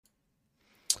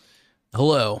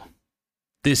Hello,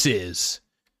 this is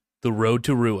The Road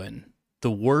to Ruin, the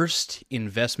worst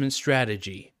investment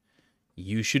strategy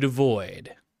you should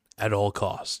avoid at all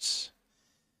costs.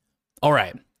 All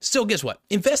right, so guess what?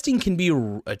 Investing can be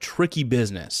a tricky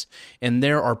business, and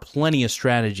there are plenty of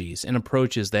strategies and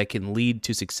approaches that can lead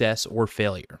to success or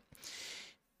failure.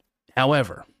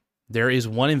 However, there is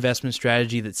one investment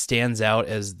strategy that stands out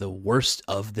as the worst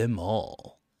of them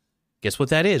all. Guess what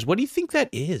that is? What do you think that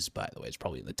is, by the way? It's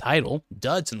probably in the title.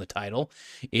 Duh, it's in the title.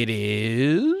 It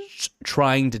is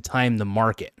trying to time the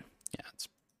market. Yeah, it's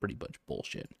pretty much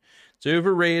bullshit. It's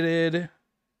overrated,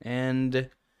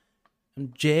 and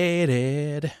I'm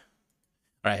jaded.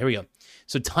 All right, here we go.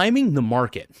 So timing the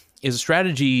market is a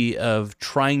strategy of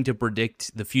trying to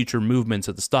predict the future movements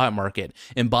of the stock market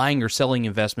and buying or selling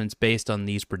investments based on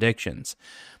these predictions.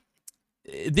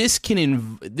 This can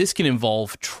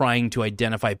involve trying to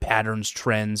identify patterns,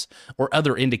 trends, or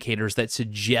other indicators that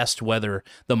suggest whether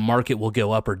the market will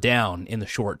go up or down in the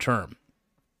short term.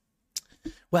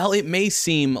 While it may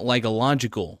seem like a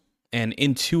logical and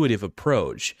intuitive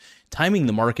approach, timing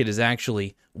the market is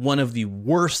actually one of the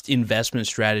worst investment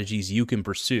strategies you can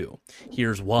pursue.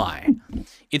 Here's why.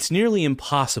 It's nearly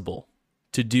impossible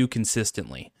to do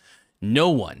consistently.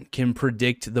 No one can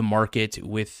predict the market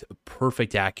with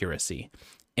perfect accuracy.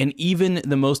 And even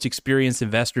the most experienced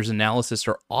investors and analysts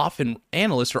are often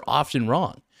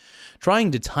wrong.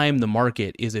 Trying to time the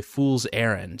market is a fool's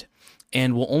errand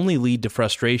and will only lead to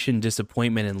frustration,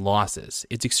 disappointment, and losses.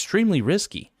 It's extremely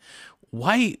risky.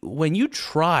 When you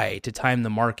try to time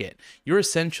the market, you're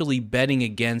essentially betting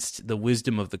against the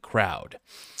wisdom of the crowd.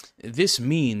 This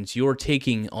means you're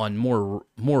taking on more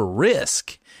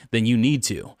risk than you need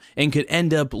to and could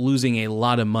end up losing a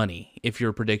lot of money if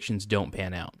your predictions don't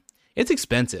pan out. It's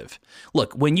expensive.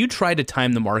 Look, when you try to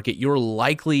time the market, you'll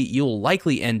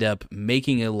likely end up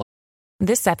making a lot.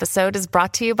 This episode is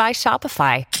brought to you by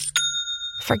Shopify.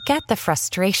 Forget the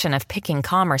frustration of picking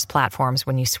commerce platforms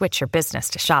when you switch your business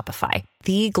to Shopify,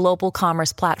 the global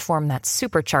commerce platform that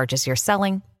supercharges your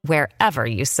selling wherever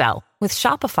you sell. With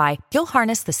Shopify, you'll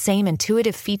harness the same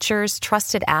intuitive features,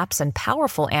 trusted apps, and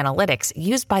powerful analytics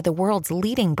used by the world's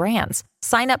leading brands.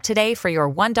 Sign up today for your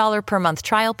 $1 per month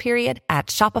trial period at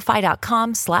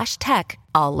shopify.com/tech,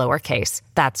 all lowercase.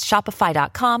 That's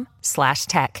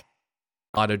shopify.com/tech.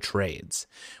 Lot of trades,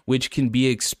 which can be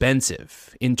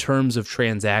expensive in terms of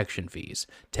transaction fees,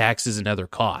 taxes, and other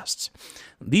costs.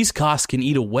 These costs can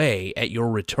eat away at your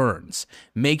returns,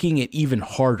 making it even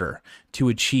harder to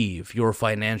achieve your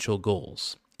financial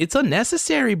goals. It's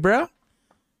unnecessary, bruh.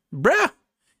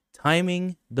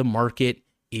 Timing the market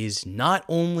is not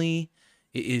the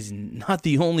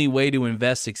only way to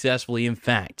invest successfully. In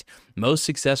fact, most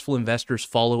successful investors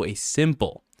follow a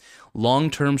simple,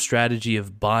 long-term strategy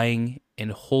of buying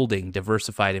and holding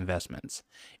diversified investments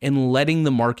and letting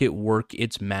the market work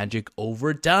its magic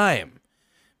over time.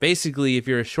 Basically, if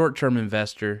you're a short-term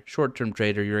investor, short-term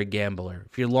trader, you're a gambler.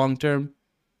 If you're long-term,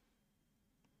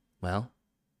 well,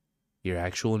 you're an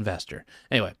actual investor.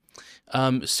 Anyway,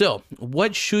 so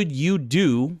what should you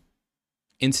do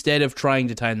instead of trying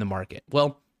to time the market?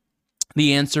 Well,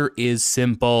 the answer is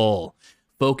simple.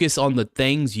 Focus on the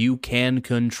things you can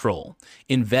control.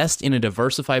 Invest in a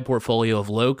diversified portfolio of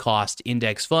low-cost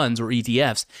index funds or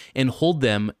ETFs and hold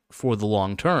them for the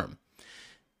long term.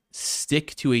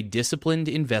 Stick to a disciplined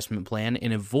investment plan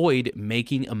and avoid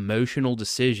making emotional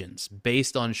decisions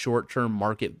based on short-term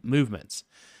market movements.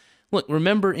 Look,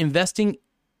 remember, investing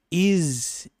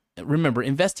is a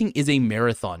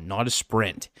marathon, not a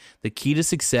sprint. The key to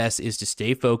success is to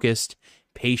stay focused,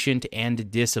 patient, and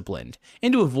disciplined,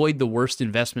 and to avoid the worst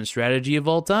investment strategy of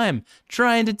all time,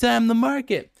 trying to time the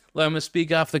market. Well, I'm going to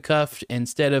speak off the cuff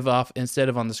instead of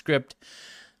on the script.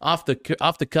 Off the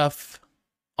cuff,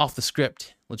 off the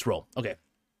script. Let's roll. Okay.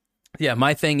 Yeah,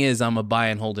 my thing is I'm a buy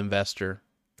and hold investor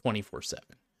 24/7.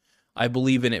 I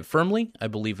believe in it firmly. I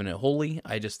believe in it wholly.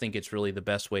 I just think it's really the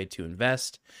best way to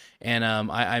invest. And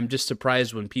I'm just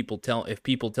surprised when people tell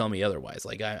me otherwise.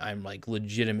 Like I'm like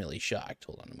legitimately shocked.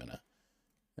 Hold on, I'm gonna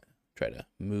try to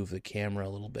move the camera a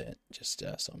little bit, just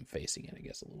so I'm facing it, I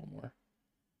guess, a little more.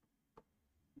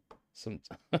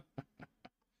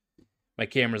 My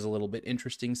camera's a little bit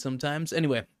interesting sometimes.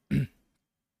 Anyway, but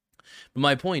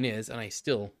my point is, and I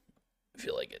still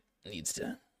feel like it needs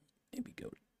to maybe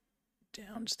go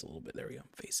down just a little bit. There we go. I'm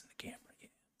facing the camera. Yeah.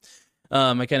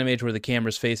 I kind of made where the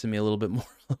camera's facing me a little bit more,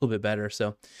 a little bit better.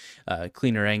 So,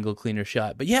 cleaner angle, cleaner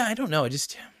shot. But yeah, I don't know.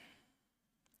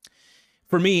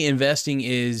 For me, investing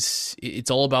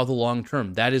it's all about the long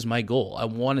term. That is my goal. I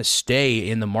want to stay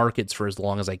in the markets for as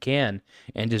long as I can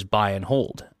and just buy and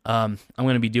hold. I'm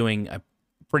going to be doing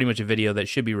pretty much a video that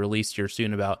should be released here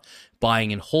soon about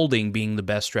buying and holding being the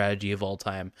best strategy of all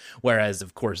time. Whereas,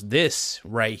 of course, this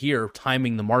right here,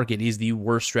 timing the market, is the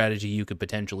worst strategy you could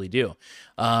potentially do.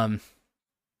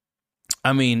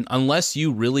 I mean, unless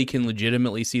you really can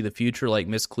legitimately see the future, like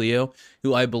Miss Cleo,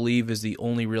 who I believe is the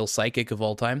only real psychic of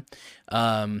all time,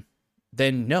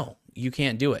 then no, you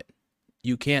can't do it.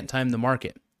 You can't time the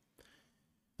market.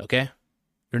 Okay?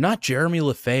 You're not Jeremy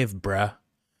Lefebvre, bruh.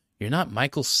 You're not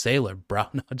Michael Saylor,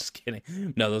 bruh. No, just kidding.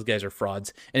 No, those guys are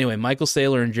frauds. Anyway, Michael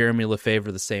Saylor and Jeremy Lefebvre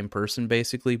are the same person,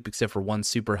 basically, except for one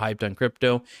super hyped on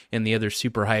crypto and the other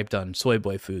super hyped on soy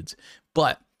boy foods.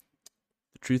 But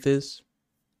the truth is,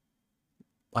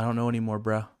 I don't know anymore,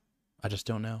 bro. I just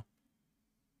don't know.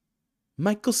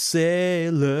 Michael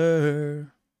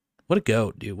Saylor. What a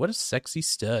goat, dude. What a sexy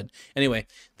stud. Anyway,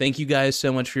 thank you guys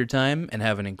so much for your time and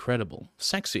have an incredible,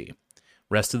 sexy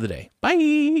rest of the day.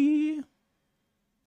 Bye.